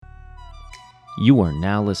You are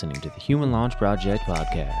now listening to the Human Launch Project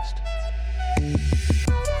podcast.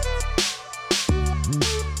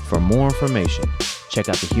 For more information, check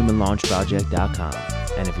out thehumanlaunchproject.com.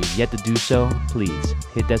 And if you've yet to do so, please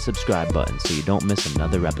hit that subscribe button so you don't miss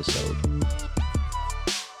another episode.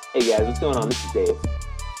 Hey guys, what's going on? This is Dave.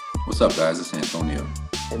 What's up, guys? It's Antonio.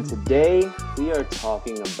 And today we are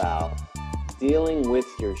talking about dealing with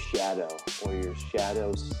your shadow or your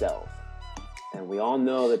shadow self. And we all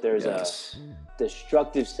know that there's a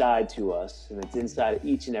destructive side to us, and it's inside of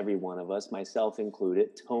each and every one of us, myself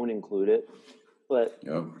included, Tone included. But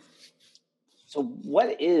So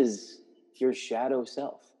what is your shadow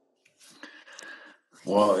self?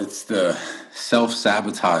 Well, it's the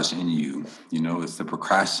self-sabotage in you. You know, it's the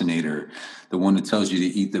procrastinator, the one that tells you to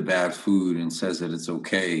eat the bad food and says that it's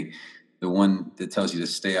okay, the one that tells you to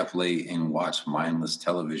stay up late and watch mindless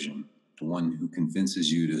television, the one who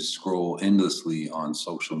convinces you to scroll endlessly on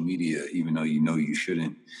social media, even though you know you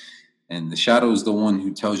shouldn't. And the shadow is the one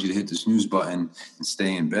who tells you to hit the snooze button and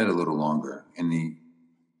stay in bed a little longer. And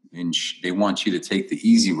they want you to take the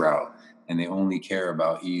easy route, and they only care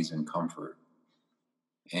about ease and comfort.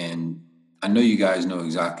 And I know you guys know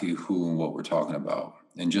exactly who and what we're talking about.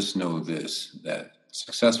 And just know this, that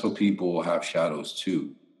successful people have shadows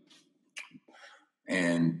too.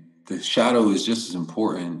 And the shadow is just as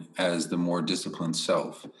important as the more disciplined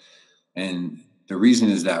self. And the reason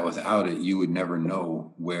is that without it, you would never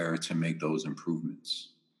know where to make those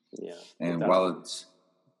improvements. Yeah. And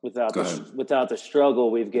without the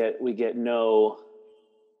struggle, we get no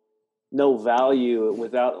value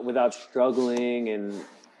without struggling. And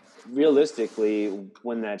realistically,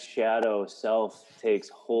 when that shadow self takes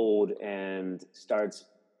hold and starts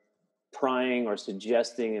prying or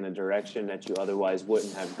suggesting in a direction that you otherwise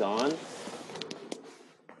wouldn't have gone,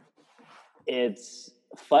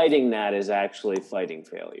 fighting that is actually fighting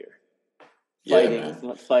failure.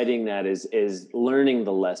 Fighting that is learning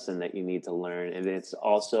the lesson that you need to learn. And it's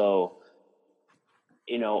also,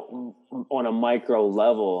 on a micro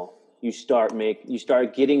level, you start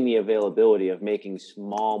getting the availability of making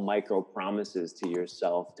small micro promises to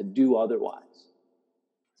yourself to do otherwise.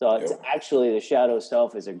 So it's actually, the shadow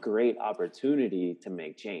self is a great opportunity to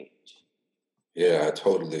make change. Yeah, I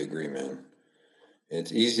totally agree, man.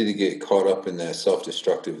 It's easy to get caught up in that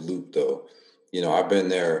self-destructive loop, though. I've been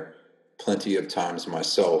there plenty of times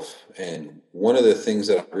myself. And one of the things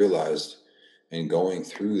that I realized in going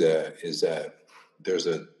through that is that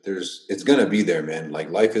it's going to be there, man. Like,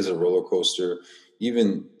 life is a roller coaster.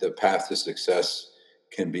 Even the path to success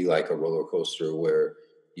can be like a roller coaster, where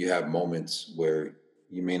you have moments where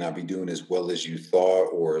you may not be doing as well as you thought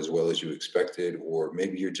or as well as you expected, or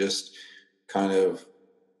maybe you're just kind of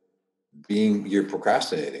you're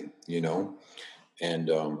procrastinating,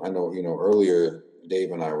 And I know, earlier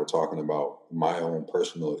Dave and I were talking about my own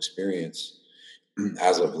personal experience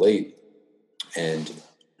as of late. And,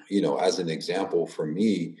 as an example for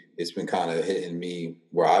me, it's been kind of hitting me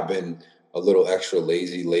where I've been a little extra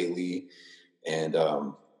lazy lately. And,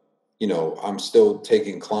 I'm still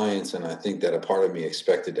taking clients, and I think that a part of me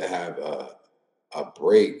expected to have a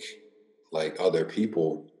break like other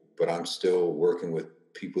people, but I'm still working with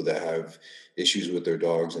people that have issues with their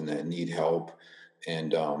dogs and that need help.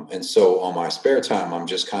 And so on my spare time, I'm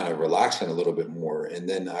just kind of relaxing a little bit more. And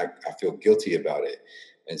then I feel guilty about it.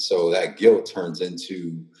 And so that guilt turns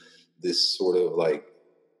into this sort of like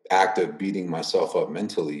act of beating myself up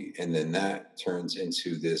mentally. And then that turns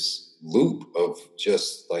into this loop of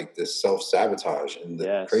just like this self-sabotage. And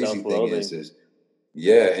the crazy thing is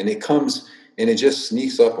and it comes and it just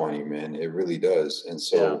sneaks up on you, man. It really does. And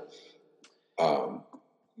so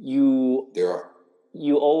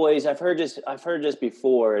I've heard this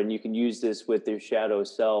before, and you can use this with your shadow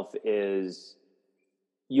self, is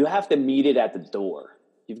you have to meet it at the door.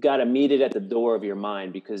 You've got to meet it at the door of your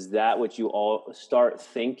mind, because that what you all start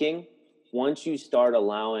thinking, once you start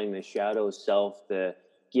allowing the shadow self to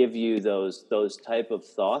give you those type of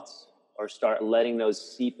thoughts, or start letting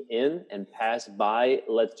those seep in and pass by,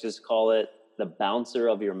 let's just call it the bouncer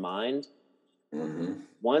of your mind. Mm-hmm.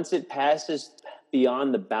 Once it passes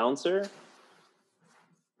beyond the bouncer,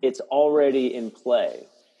 it's already in play.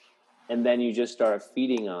 And then you just start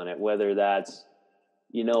feeding on it, whether that's,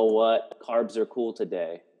 carbs are cool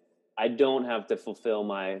today. I don't have to fulfill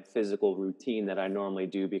my physical routine that I normally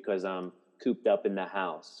do because I'm cooped up in the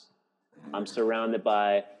house. I'm surrounded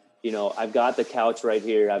by, I've got the couch right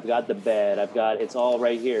here. I've got the bed. It's all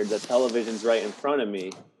right here. The television's right in front of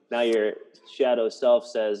me. Now your shadow self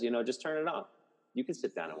says, just turn it on. You can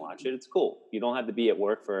sit down and watch it. It's cool. You don't have to be at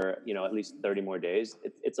work for, at least 30 more days.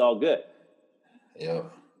 It's all good. Yeah.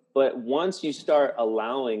 But once you start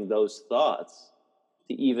allowing those thoughts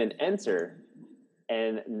to even enter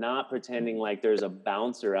and not pretending like there's a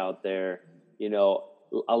bouncer out there,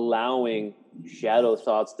 allowing shadow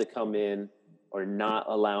thoughts to come in or not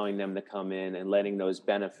allowing them to come in and letting those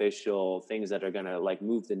beneficial things that are going to like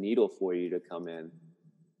move the needle for you to come in.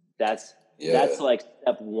 That's like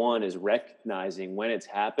step one, is recognizing when it's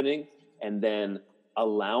happening and then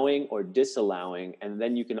allowing or disallowing. And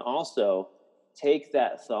then you can also take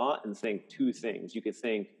that thought and think two things. You could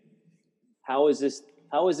think, how is this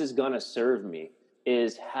going to serve me?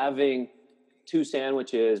 Is having 2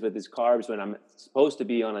 sandwiches with these carbs when I'm supposed to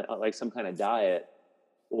be on like some kind of diet,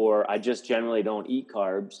 or I just generally don't eat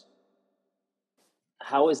carbs,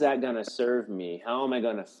 how is that going to serve me? How am I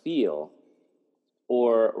going to feel?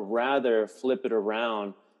 Or rather flip it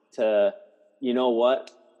around to, you know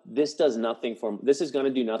what? This is going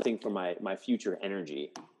to do nothing for my future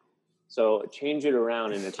energy. So change it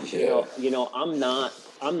around, and it's,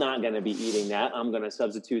 I'm not going to be eating that. I'm going to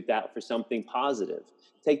substitute that for something positive.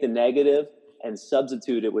 Take the negative and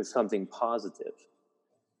substitute it with something positive.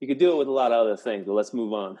 You could do it with a lot of other things, but let's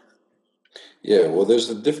move on. Yeah, well,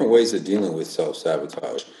 there's different ways of dealing with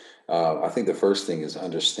self-sabotage. I think the first thing is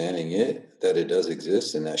understanding that it does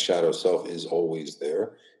exist, and that shadow self is always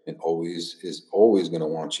there and is always going to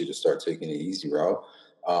want you to start taking the easy route,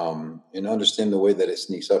 and understand the way that it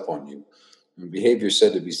sneaks up on you. And behavior is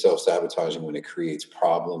said to be self-sabotaging when it creates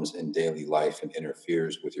problems in daily life and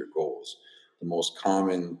interferes with your goals. The most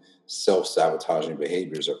common self-sabotaging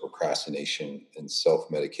behaviors are procrastination and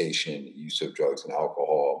self-medication, use of drugs and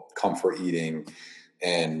alcohol, comfort eating,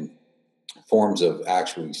 and forms of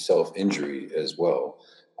actually self-injury as well.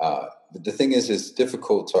 But the thing is, it's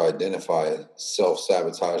difficult to identify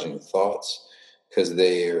self-sabotaging thoughts because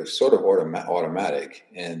they are sort of automatic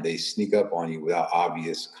and they sneak up on you without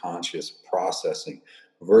obvious conscious processing.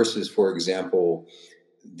 Versus, for example,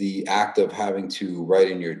 the act of having to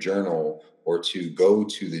write in your journal or to go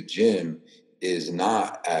to the gym is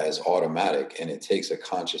not as automatic, and it takes a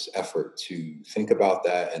conscious effort to think about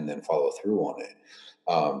that and then follow through on it.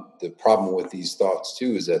 The problem with these thoughts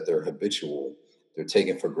too is that they're habitual. They're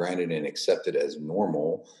taken for granted and accepted as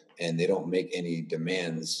normal, and they don't make any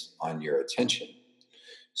demands on your attention.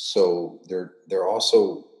 So they're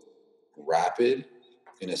also rapid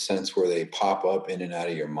in a sense where they pop up in and out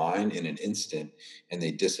of your mind in an instant, and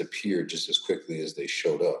they disappear just as quickly as they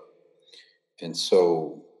showed up. And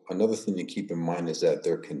so another thing to keep in mind is that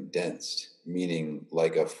they're condensed, meaning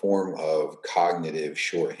like a form of cognitive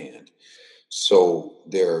shorthand. So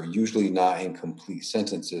they're usually not in complete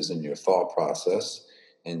sentences in your thought process,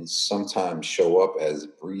 and sometimes show up as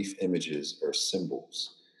brief images or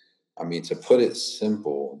symbols. I mean, to put it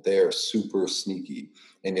simple, they're super sneaky.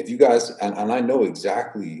 And if you guys, and I know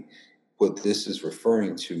exactly what this is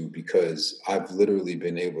referring to because I've literally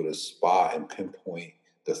been able to spot and pinpoint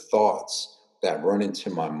the thoughts that run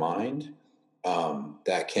into my mind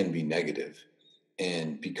that can be negative.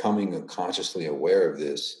 And becoming consciously aware of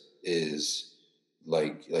this is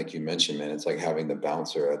like you mentioned, man, it's like having the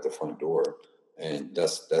bouncer at the front door. And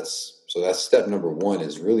that's step number one,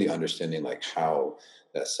 is really understanding like how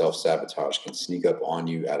that self-sabotage can sneak up on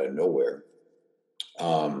you out of nowhere.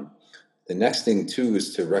 The next thing too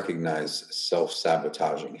is to recognize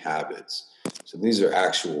self-sabotaging habits. So these are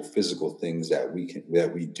actual physical things that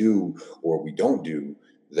we do or we don't do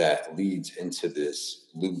that leads into this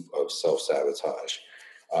loop of self-sabotage.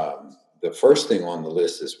 The first thing on the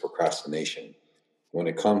list is procrastination. When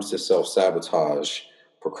it comes to self-sabotage,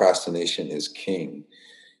 procrastination is king.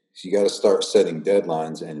 So you got to start setting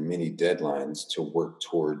deadlines and mini deadlines to work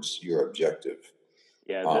towards your objective.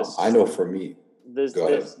 Yeah, I know for me, this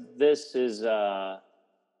is a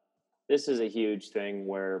huge thing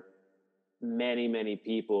where many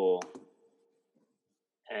people,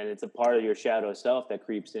 and it's a part of your shadow self that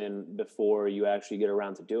creeps in before you actually get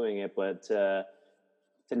around to doing it. But to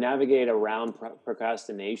navigate around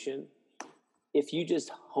procrastination, if you just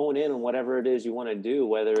hone in on whatever it is you want to do,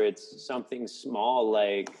 whether it's something small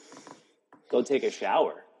like go take a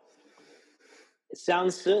shower. It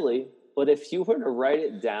sounds silly, but if you were to write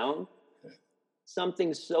it down,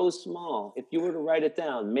 something so small, if you were to write it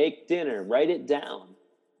down, make dinner, write it down.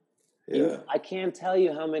 Yeah. I can't tell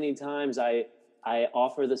you how many times I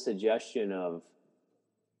offer the suggestion of,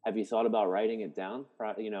 have you thought about writing it down?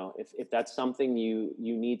 If that's something you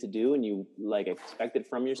need to do and you like expect it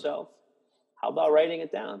from yourself, how about writing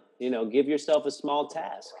it down? Give yourself a small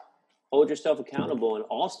task, hold yourself accountable. And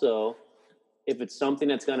also, if it's something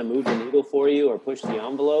that's going to move the needle for you or push the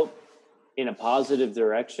envelope in a positive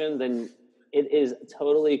direction, then it is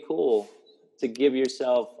totally cool to give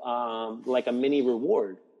yourself like a mini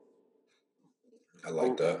reward. I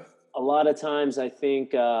like that. A lot of times I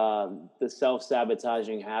think the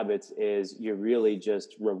self-sabotaging habits is you're really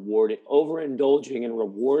just overindulging in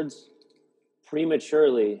rewards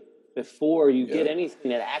prematurely before you get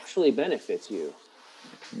anything that actually benefits you.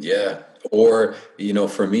 Yeah. Or,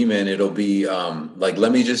 for me, man, it'll be like,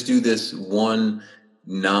 let me just do this one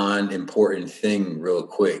non-important thing real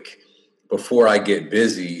quick before I get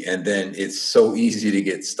busy. And then it's so easy to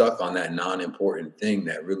get stuck on that non-important thing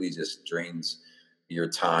that really just drains your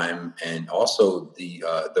time and also the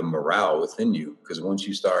morale within you. Because once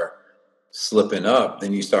you start slipping up,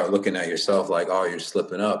 then you start looking at yourself like, oh, you're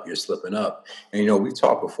slipping up. And, we've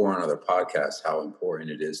talked before on other podcasts how important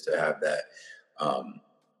it is to have that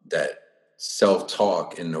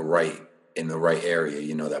self-talk in the right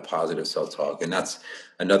area, that positive self-talk. And that's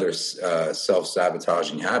another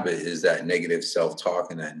self-sabotaging habit, is that negative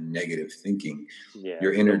self-talk and that negative thinking.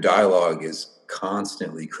 Your inner dialogue is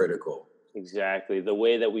constantly critical. Exactly. The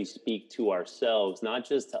way that we speak to ourselves, not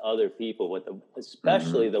just to other people, but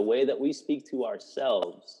especially the way that we speak to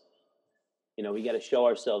ourselves. We got to show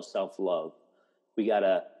ourselves self-love. We got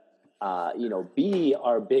to be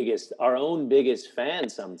our own biggest fan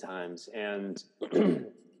sometimes. And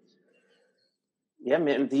yeah,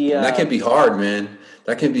 man, and that can be hard, man.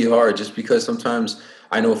 That can be hard, just because sometimes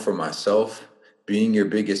I know for myself, being your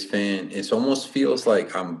biggest fan, it almost feels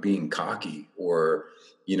like I'm being cocky, or,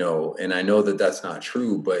 and I know that that's not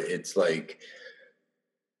true, but it's like,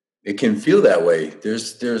 it can feel that way.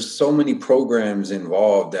 There's so many programs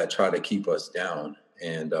involved that try to keep us down.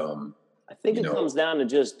 And, I think it comes down to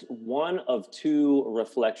just one of two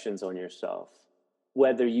reflections on yourself.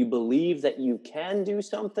 Whether you believe that you can do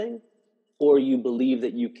something or you believe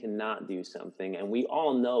that you cannot do something. And we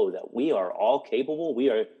all know that we are all capable. We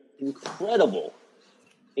are incredible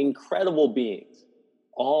beings,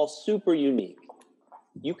 all super unique.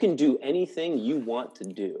 You can do anything you want to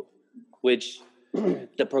do, which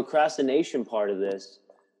the procrastination part of this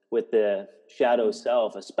with the shadow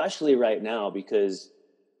self, especially right now, because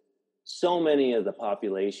so many of the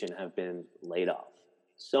population have been laid off.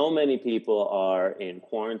 So many people are in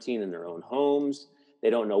quarantine in their own homes. They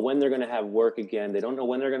don't know when they're going to have work again. They don't know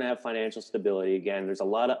when they're going to have financial stability again. There's a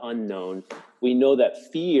lot of unknown. We know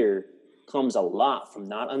that fear comes a lot from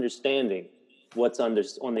not understanding what's on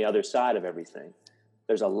the other side of everything.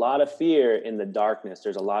 There's a lot of fear in the darkness.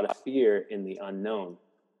 There's a lot of fear in the unknown.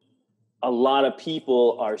 A lot of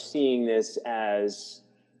people are seeing this as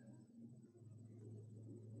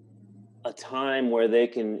a time where they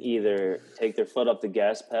can either take their foot up the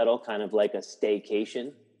gas pedal, kind of like a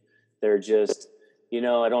staycation. They're just, I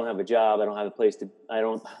don't have a job. I don't have a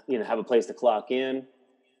place to clock in.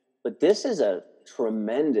 But this is a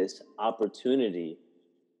tremendous opportunity,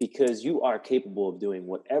 because you are capable of doing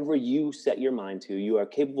whatever you set your mind to. You are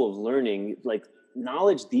capable of learning. Like,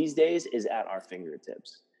 knowledge these days is at our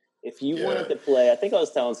fingertips. If you wanted to play, I think I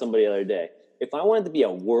was telling somebody the other day, if I wanted to be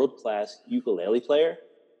a world-class ukulele player,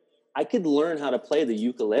 I could learn how to play the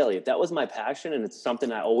ukulele. If that was my passion and it's something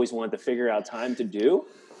I always wanted to figure out time to do,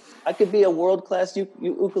 I could be a world-class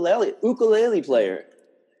ukulele player.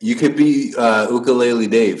 You could be Ukulele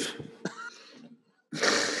Dave.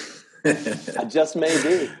 I just may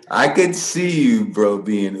be. I could see you, bro,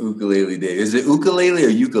 being Ukulele Dave. Is it ukulele or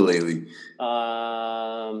ukulele?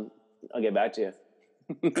 I'll get back to you.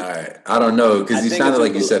 All right. I don't know, because you sounded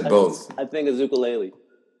like you said both. I think it's ukulele.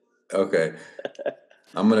 Okay.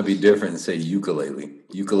 I'm going to be different and say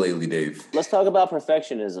ukulele Dave. Let's talk about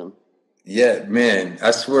perfectionism. Yeah, man.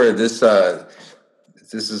 I swear this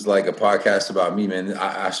is like a podcast about me, man.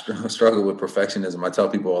 I struggle with perfectionism. I tell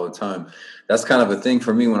people all the time. That's kind of a thing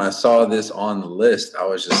for me. When I saw this on the list, I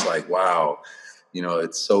was just like, wow,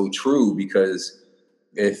 it's so true, because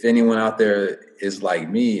if anyone out there is like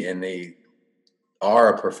me and they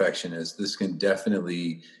are a perfectionist, this can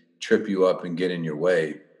definitely trip you up and get in your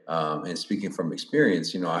way. And speaking from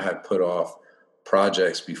experience, I had put off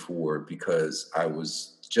projects before because I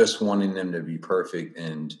was just wanting them to be perfect,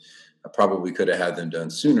 and I probably could have had them done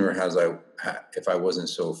sooner if I wasn't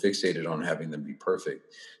so fixated on having them be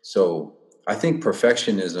perfect. So I think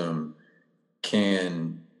perfectionism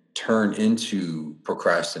can turn into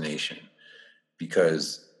procrastination,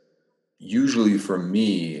 because usually for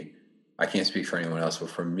me, I can't speak for anyone else, but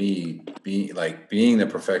for me, being the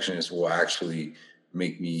perfectionist will actually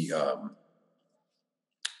make me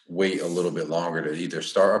wait a little bit longer to either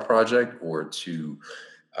start a project or to,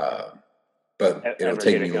 but it'll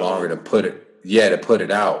take me longer to put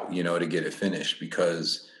it out, to get it finished,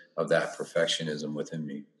 because of that perfectionism within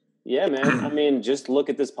me. Yeah, man. I mean, just look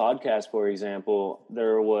at this podcast, for example.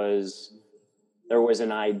 There was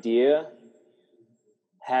an idea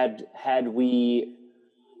had we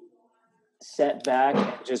sat back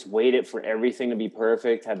and just waited for everything to be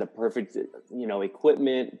perfect, had the perfect,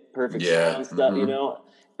 equipment, perfect sound stuff,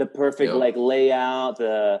 the perfect like layout,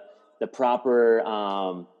 the proper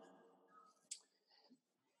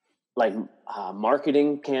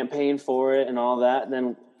marketing campaign for it and all that,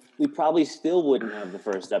 then we probably still wouldn't have the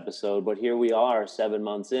first episode. But here we are 7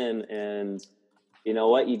 months in, and you know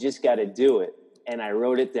what? You just got to do it. And I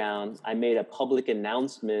wrote it down. I made a public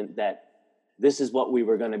announcement that this is what we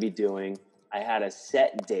were going to be doing. I had a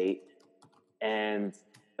set date, and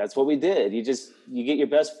that's what we did. You get your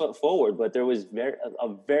best foot forward. But there was a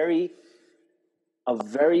very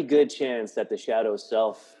good chance that the shadow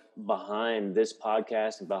self behind this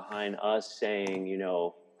podcast and behind us saying,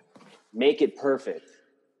 make it perfect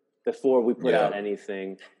before we put out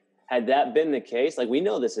anything. Had that been the case, like, we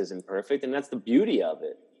know this isn't perfect, and that's the beauty of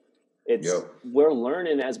it. We're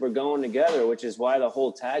learning as we're going together, which is why the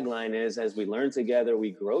whole tagline is, as we learn together,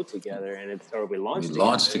 we grow together, and we launch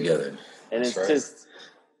together. And that's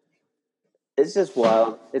it's just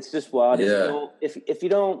wild. It's just wild. Yeah. If you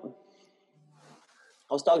don't,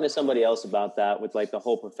 I was talking to somebody else about that with like the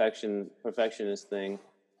whole perfectionist thing.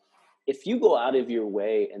 If you go out of your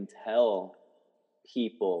way and tell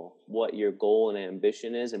people what your goal and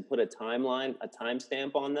ambition is and put a timeline, a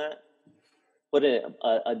timestamp on that, put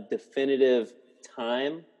a definitive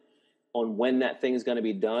time on when that thing's going to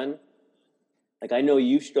be done. Like, I know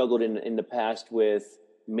you've struggled in the past with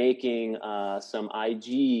making some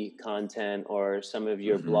IG content or some of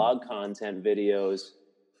your blog content videos,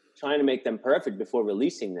 trying to make them perfect before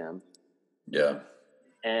releasing them. Yeah.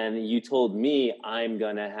 And you told me I'm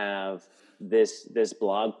going to have this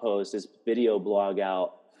blog post, this video blog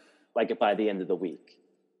out like by the end of the week.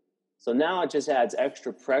 So now it just adds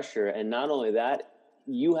extra pressure. And not only that,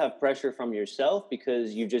 you have pressure from yourself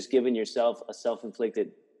because you've just given yourself a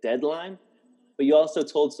self-inflicted deadline, but you also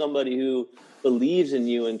told somebody who believes in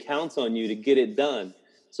you and counts on you to get it done.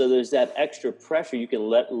 So there's that extra pressure. You can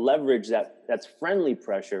leverage that. That's friendly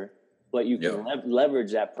pressure, but you can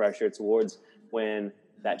leverage that pressure towards when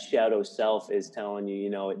that shadow self is telling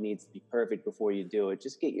you, it needs to be perfect before you do it.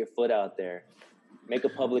 Just get your foot out there, make a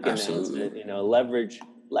public announcement,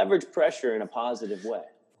 leverage pressure in a positive way.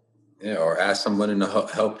 Yeah. Or ask somebody to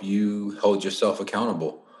help you hold yourself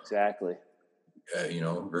accountable. Exactly.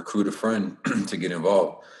 Recruit a friend to get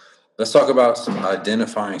involved. Let's talk about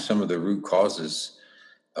identifying some of the root causes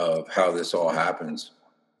of how this all happens.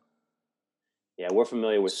 Yeah, we're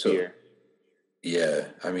familiar with fear. Yeah,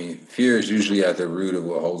 I mean, fear is usually at the root of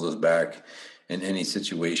what holds us back in any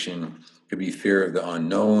situation. It could be fear of the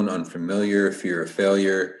unknown, unfamiliar, fear of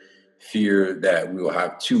failure, fear that we will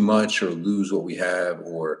have too much or lose what we have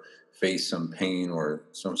or face some pain or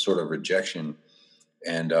some sort of rejection.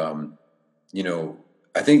 And,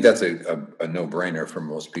 I think that's a no-brainer for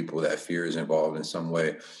most people that fear is involved in some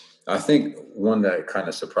way. I think one that kind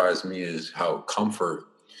of surprised me is how comfort,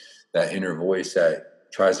 that inner voice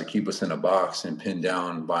that tries to keep us in a box and pinned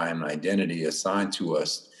down by an identity assigned to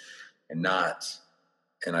us and not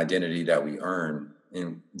an identity that we earn.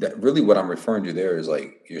 And that really what I'm referring to there is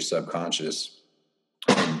like your subconscious.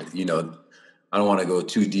 And, I don't want to go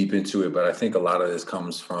too deep into it, but I think a lot of this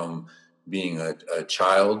comes from being a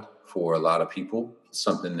child for a lot of people.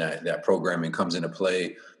 Something that programming comes into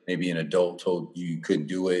play. Maybe an adult told you couldn't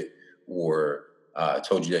do it, or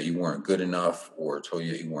told you that you weren't good enough, or told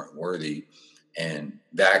you that you weren't worthy. And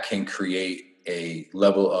that can create a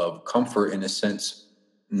level of comfort in a sense,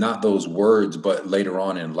 not those words, but later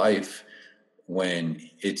on in life, when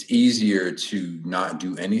it's easier to not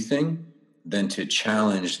do anything than to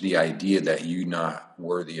challenge the idea that you're not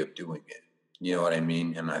worthy of doing it. You know what I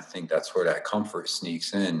mean? And I think that's where that comfort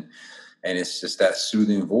sneaks in. And it's just that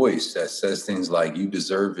soothing voice that says things like, you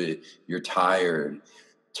deserve it, you're tired,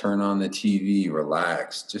 turn on the TV,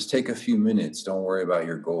 relax, just take a few minutes, don't worry about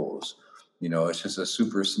your goals. It's just a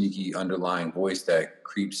super sneaky underlying voice that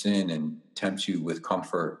creeps in and tempts you with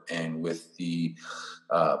comfort and with the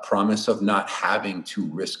promise of not having to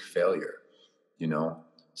risk failure,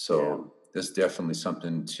 So that's definitely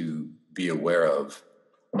something to be aware of.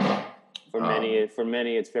 For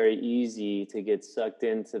many, it's very easy to get sucked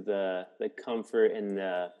into the comfort and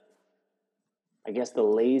the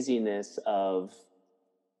laziness of,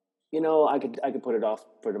 I could put it off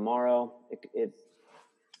for tomorrow.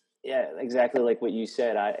 Yeah, exactly like what you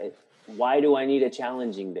said. Why do I need a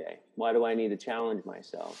challenging day? Why do I need to challenge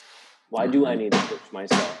myself? Why do I need to push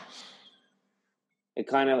myself?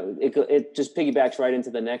 It just piggybacks right into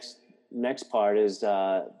the next part is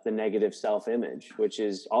the negative self-image, which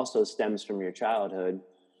is also stems from your childhood.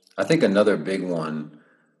 I think another big one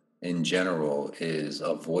in general is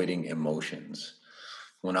avoiding emotions.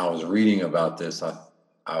 When I was reading about this,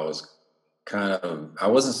 I was I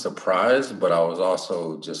wasn't surprised, but I was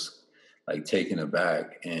also just like taken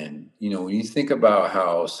aback. And, when you think about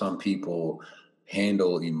how some people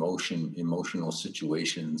handle emotional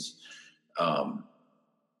situations, um,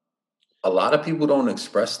 a lot of people don't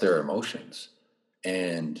express their emotions.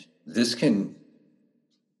 And this can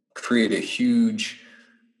create a huge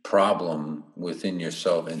problem within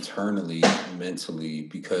yourself internally, mentally,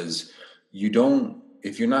 because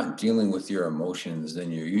if you're not dealing with your emotions,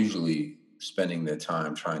 then you're usually spending the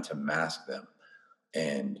time trying to mask them.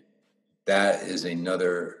 And that is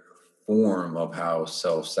another form of how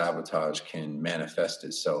self-sabotage can manifest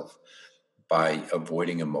itself, by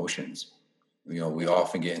avoiding emotions. We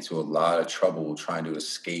often get into a lot of trouble trying to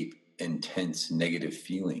escape intense negative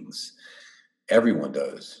feelings. Everyone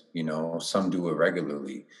does, some do it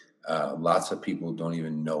regularly. Lots of people don't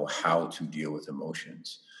even know how to deal with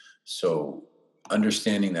emotions. So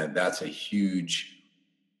understanding that that's a huge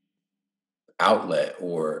outlet,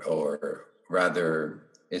 or rather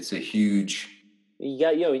it's a huge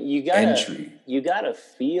entry. You gotta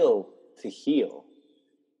feel to heal.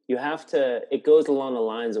 You have to, it goes along the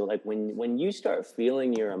lines of like when you start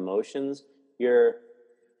feeling your emotions, you're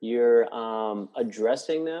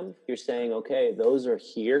addressing them. You're saying, okay, those are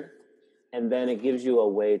here. And then it gives you a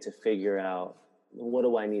way to figure out, what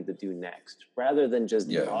do I need to do next? Rather than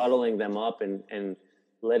just bottling them up and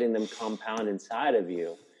letting them compound inside of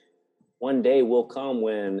you. One day will come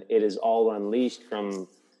when it is all unleashed from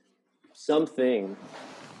some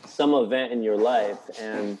event in your life.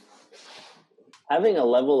 And having a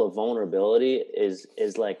level of vulnerability is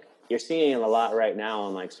like, you're seeing it a lot right now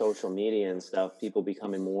on like social media and stuff, people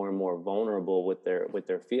becoming more and more vulnerable with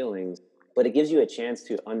their feelings, but it gives you a chance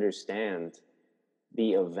to understand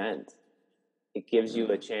the event. It gives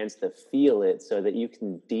you a chance to feel it so that you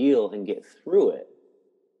can deal and get through it.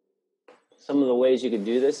 Some of the ways you could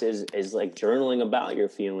do this is like journaling about your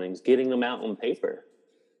feelings, getting them out on paper.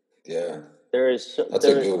 Yeah. That's a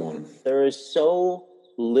good one. There is so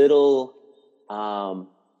little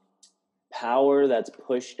power that's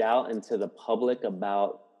pushed out into the public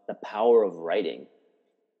about the power of writing.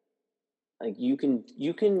 Like you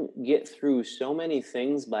can get through so many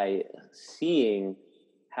things by seeing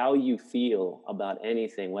how you feel about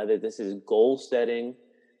anything, whether this is goal setting,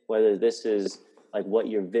 whether this is like what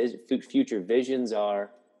your future visions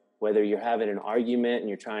are, whether you're having an argument and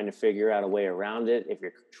you're trying to figure out a way around it, if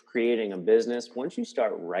you're creating a business. Once you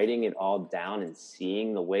start writing it all down and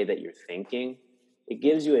seeing the way that you're thinking, it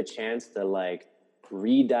gives you a chance to like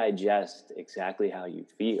redigest exactly how you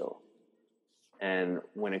feel. And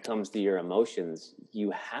when it comes to your emotions,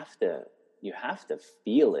 you have to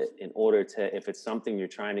feel it in order to, if it's something you're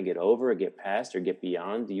trying to get over or get past or get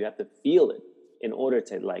beyond, you have to feel it in order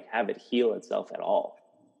to like have it heal itself at all.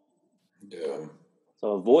 Yeah.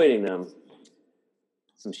 So avoiding them,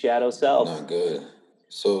 some shadow self. Not good.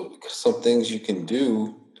 So some things you can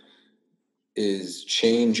do is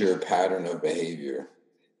change your pattern of behavior.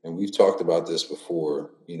 And we've talked about this before,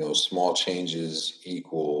 small changes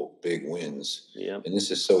equal big wins. Yeah. And this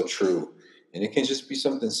is so true. And it can just be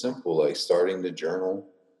something simple like starting to journal.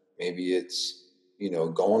 Maybe it's,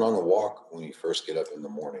 going on a walk when you first get up in the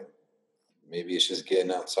morning. Maybe it's just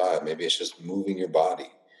getting outside. Maybe it's just moving your body.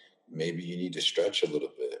 Maybe you need to stretch a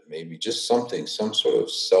little bit. Maybe just some sort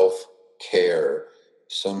of self-care,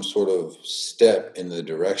 some sort of step in the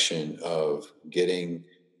direction of getting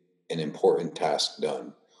an important task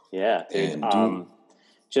done. Yeah, dude.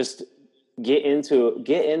 Just get into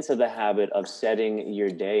the habit of setting your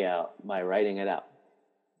day out by writing it out.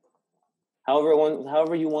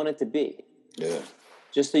 However you want it to be. Yeah.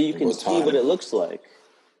 Just so you can see what it looks like.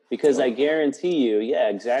 Because I guarantee you, yeah,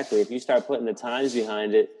 exactly. If you start putting the times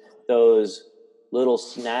behind it, those little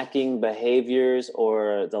snacking behaviors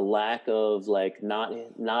or the lack of like not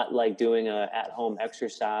like doing a at-home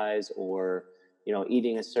exercise or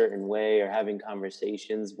eating a certain way or having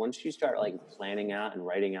conversations, once you start like planning out and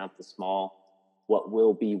writing out the small what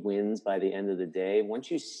will be wins by the end of the day,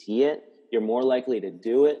 once you see it, you're more likely to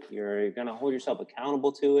do it. You're going to hold yourself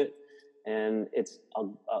accountable to it. And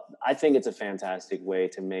I think it's a fantastic way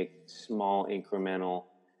to make small, incremental,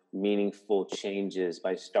 meaningful changes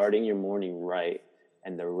by starting your morning right,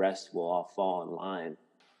 and the rest will all fall in line.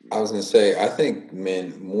 I was going to say, I think,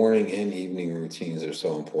 morning and evening routines are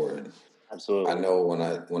so important. Absolutely. I know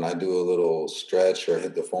when I do a little stretch or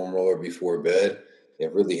hit the foam roller before bed,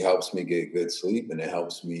 it really helps me get good sleep, and it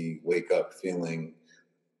helps me wake up feeling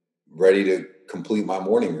ready to complete my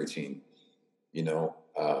morning routine.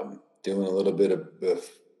 Doing a little bit of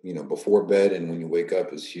before bed and when you wake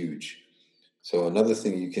up is huge. So another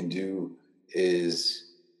thing you can do is,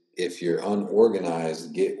 if you're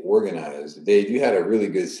unorganized, get organized. Dave, you had a really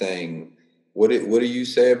good saying. What do you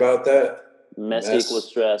say about that? Mess equals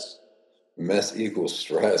stress. Mess equals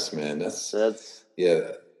stress, man. That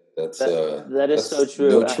is so true.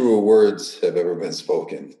 No truer words have ever been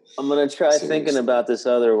spoken. I'm gonna try thinking about this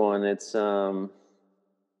other one. It's I'll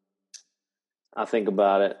think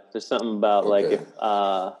about it. There's something about like if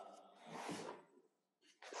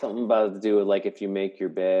something about to do with like if you make your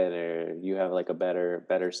bed or you have like a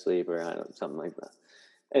better sleep or something like that.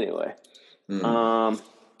 Anyway,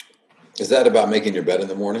 is that about making your bed in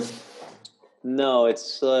the morning? No,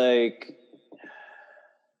 it's like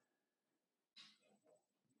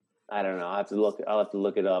I don't know. I'll have to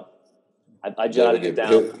look it up. I jotted it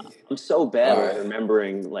down. I'm so bad at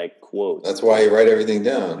remembering like quotes. That's why you write everything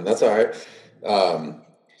down. That's all right.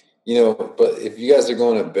 But if you guys are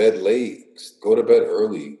going to bed late, go to bed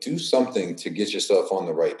early. Do something to get yourself on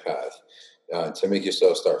the right path, to make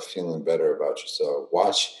yourself start feeling better about yourself.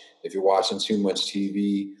 If you're watching too much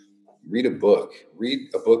TV, read a book.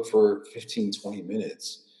 Read a book for 15, 20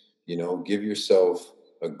 minutes. Give yourself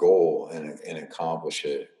a goal and accomplish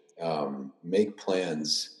it. Make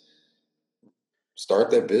plans.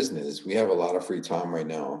 Start that business. We have a lot of free time right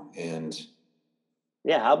now. And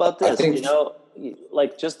yeah, how about this?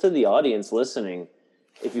 Like just to the audience listening,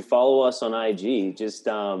 if you follow us on IG, just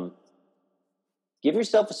give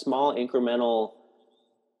yourself a small incremental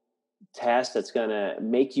task that's going to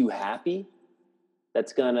make you happy,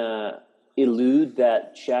 that's going to elude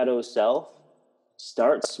that shadow self.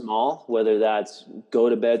 Start small, whether that's go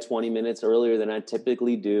to bed 20 minutes earlier than I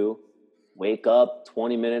typically do, wake up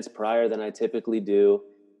 20 minutes prior than I typically do.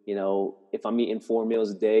 If I'm eating 4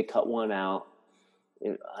 meals a day, cut one out.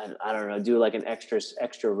 I don't know, do like an extra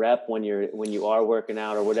rep when you are working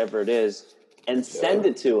out or whatever it is, and send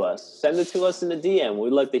it to us. Send it to us in the DM.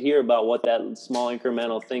 We'd like to hear about what that small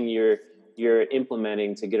incremental thing you're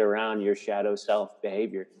implementing to get around your shadow self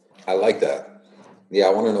behavior. I like that. Yeah, I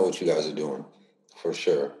want to know what you guys are doing for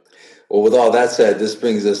sure. Well, with all that said, this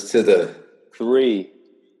brings us to the 3,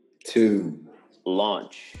 2,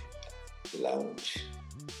 launch.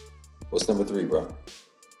 What's number 3, bro?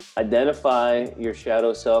 Identify your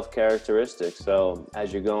shadow self characteristics. So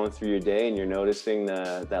as you're going through your day and you're noticing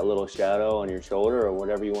that little shadow on your shoulder or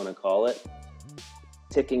whatever you want to call it,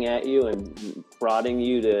 ticking at you and prodding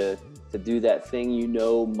you to do that thing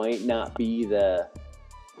might not be the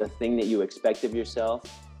thing that you expect of yourself,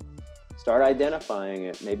 start identifying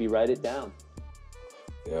it. Maybe write it down.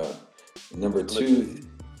 Yeah. Number 2,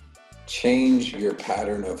 change your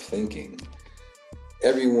pattern of thinking.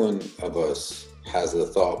 Every one of us has a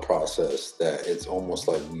thought process that it's almost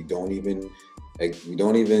like we don't even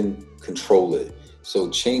control it. So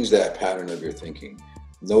change that pattern of your thinking.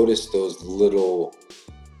 Notice those little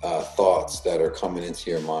thoughts that are coming into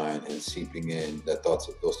your mind and seeping in.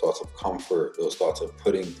 Those thoughts of comfort, those thoughts of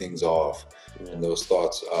putting things off, and those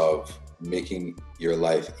thoughts of making your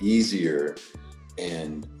life easier,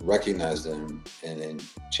 and recognize them and then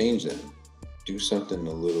change them. Do something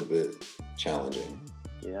a little bit challenging.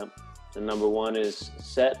 Yeah. And number 1 is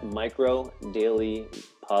set micro daily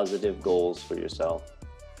positive goals for yourself.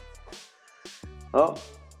 Well,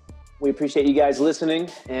 we appreciate you guys listening,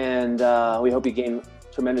 and we hope you gain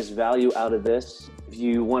tremendous value out of this. If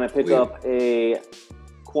you want to pick up a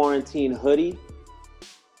quarantine hoodie,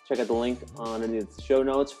 check out the link underneath the show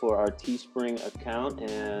notes for our Teespring account,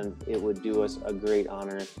 and it would do us a great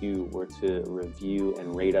honor if you were to review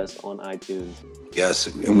and rate us on iTunes. Yes,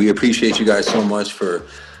 and we appreciate you guys so much for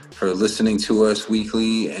listening to us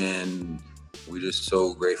weekly, and we're just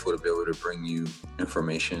so grateful to be able to bring you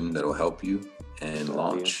information that'll help you and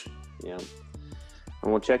launch. Yeah.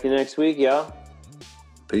 And we'll check you next week, y'all.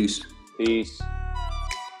 Peace. Peace.